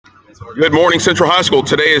Good morning, Central High School.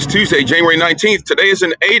 Today is Tuesday, January 19th. Today is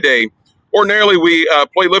an A Day. Ordinarily, we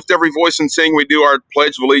play Lift Every Voice and Sing. We do our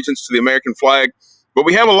Pledge of Allegiance to the American flag. But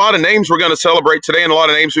we have a lot of names we're going to celebrate today and a lot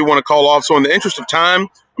of names we want to call off. So in the interest of time,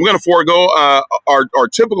 I'm going to forego our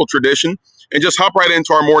typical tradition and just hop right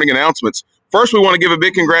into our morning announcements. First, we want to give a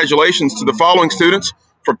big congratulations to the following students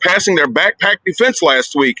for passing their backpack defense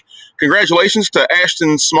last week. Congratulations to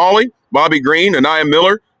Ashton Smalley, Bobby Green, Anaya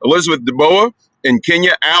Miller, Elizabeth DeBoa, and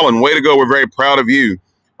Kenya Allen. Way to go. We're very proud of you.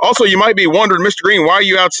 Also, you might be wondering, Mr. Green, why are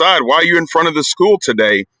you outside? Why are you in front of the school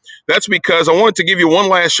today? That's because I wanted to give you one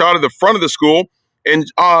last shot of the front of the school in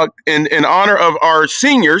honor of our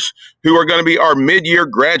seniors who are going to be our mid-year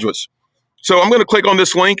graduates. So I'm going to click on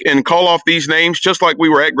this link and call off these names just like we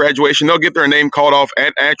were at graduation. They'll get their name called off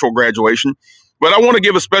at actual graduation. But I want to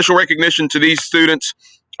give a special recognition to these students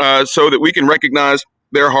so that we can recognize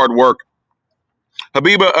their hard work.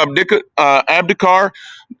 Habiba Abdikar,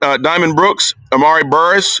 Diamond Brooks, Amari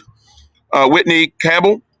Burris, Whitney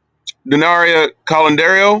Cabell, Denaria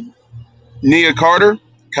Colandario, Nia Carter,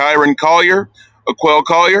 Kyron Collier, Aquel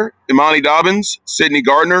Collier, Imani Dobbins, Sydney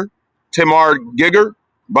Gardner, Tamar Giger,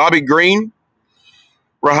 Bobby Green,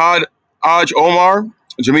 Rahad Aj Omar,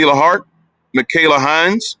 Jamila Hart, Michaela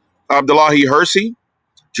Hines, Abdullahi Hersey,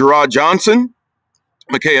 Gerard Johnson,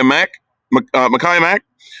 Micaiah Mack,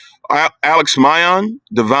 Alex Mayon,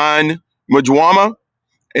 Divine Mujwama,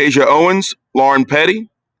 Asia Owens, Lauren Petty,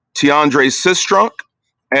 Tiandre Sistrunk,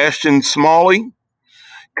 Ashton Smalley,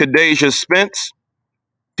 Kadeja Spence,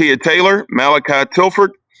 Tia Taylor, Malachi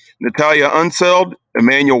Tilford, Natalia Unseld,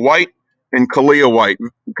 Emmanuel White, and Kalia White.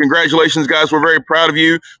 Congratulations, guys. We're very proud of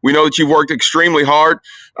you. We know that you've worked extremely hard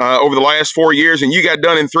over the last 4 years, and you got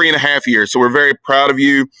done in 3.5 years. So we're very proud of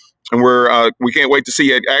you, and we can't wait to see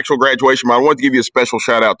you at actual graduation. But I want to give you a special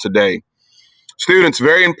shout out today. Students,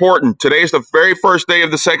 very important. Today is the very first day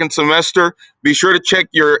of the second semester. Be sure to check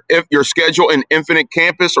your schedule in Infinite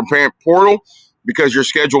Campus or Parent Portal because your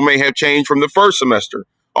schedule may have changed from the first semester.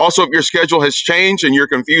 Also, if your schedule has changed and you're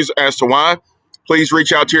confused as to why, please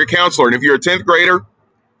reach out to your counselor. And if you're a 10th grader,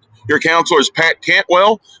 your counselor is Pat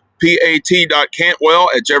Cantwell,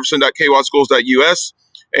 pat.cantwell@jefferson.kyschools.us.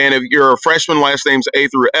 And if you're a freshman, last name's A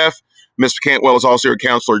through F, Mr. Cantwell is also your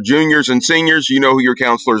counselor. Juniors and seniors, you know who your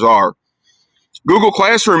counselors are. Google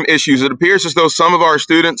Classroom issues. It appears as though some of our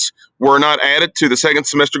students were not added to the second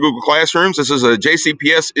semester Google Classrooms. This is a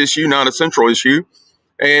JCPS issue, not a central issue.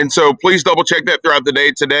 And so please double check that throughout the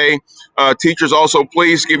day today. Teachers also,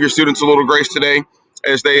 please give your students a little grace today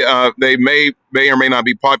as they may or may not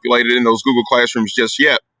be populated in those Google Classrooms just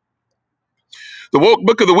yet. The woke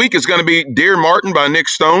book of the week is going to be Dear Martin by Nick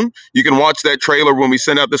Stone. You can watch that trailer when we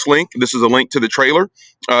send out this link. This is a link to the trailer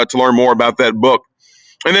to learn more about that book.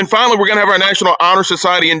 And then finally, we're going to have our National Honor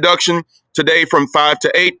Society induction today from 5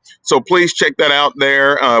 to 8. So please check that out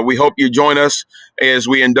there. We hope you join us as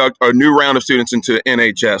we induct a new round of students into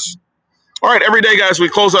NHS. All right, every day, guys, we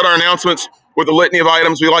close out our announcements with a litany of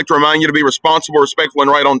items. We like to remind you to be responsible, respectful,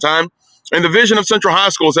 and right on time. And the vision of Central High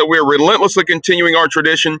School is that we're relentlessly continuing our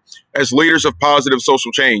tradition as leaders of positive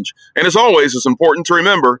social change. And as always, it's important to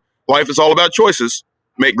remember, life is all about choices.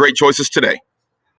 Make great choices today.